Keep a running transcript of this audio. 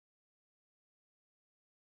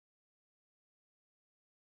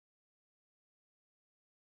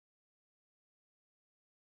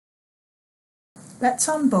Let's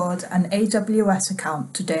onboard an AWS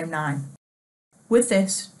account to Dome9. With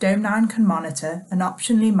this, Dome9 can monitor and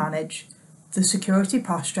optionally manage the security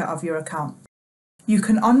posture of your account. You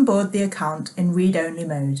can onboard the account in read-only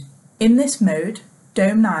mode. In this mode,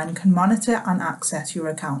 Dome9 can monitor and access your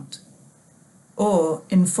account. Or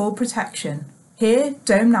in full protection, here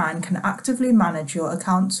Dome9 can actively manage your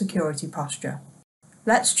account security posture.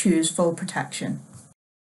 Let's choose full protection.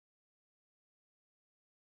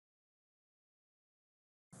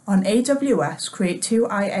 On AWS, create 2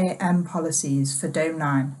 IAM policies for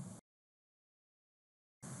Dome9.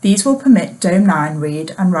 These will permit Dome9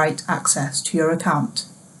 read and write access to your account.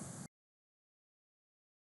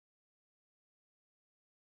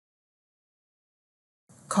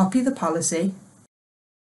 Copy the policy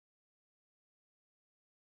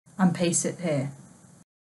and paste it here.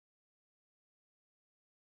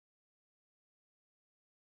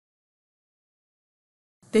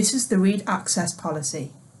 This is the read access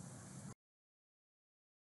policy.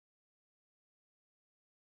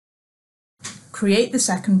 Create the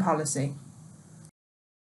second policy.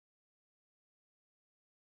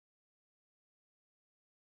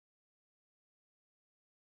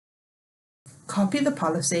 Copy the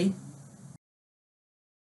policy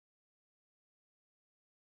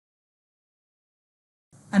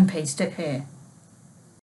and paste it here.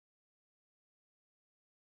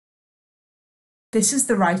 This is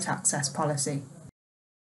the write access policy.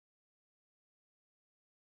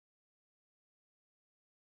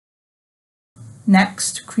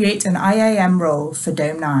 Next, create an IAM role for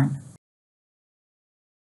Dome9.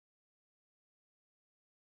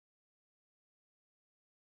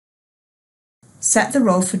 Set the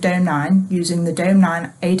role for Dome9 using the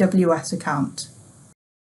Dome9 AWS account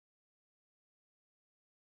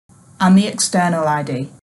and the external ID.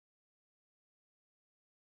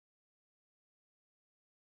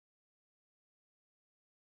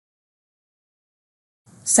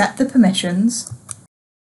 Set the permissions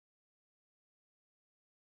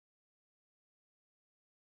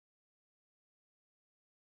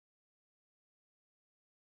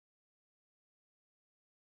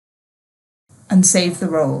and save the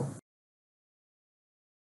role.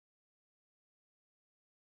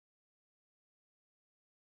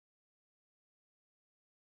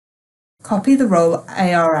 Copy the role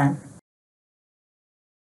ARN.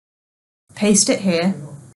 Paste it here.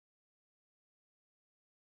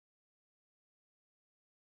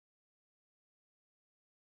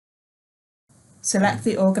 Select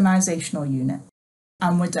the organizational unit,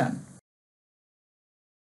 and we're done.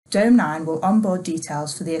 Dome9 will onboard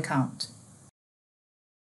details for the account.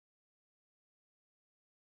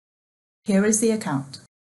 Here is the account.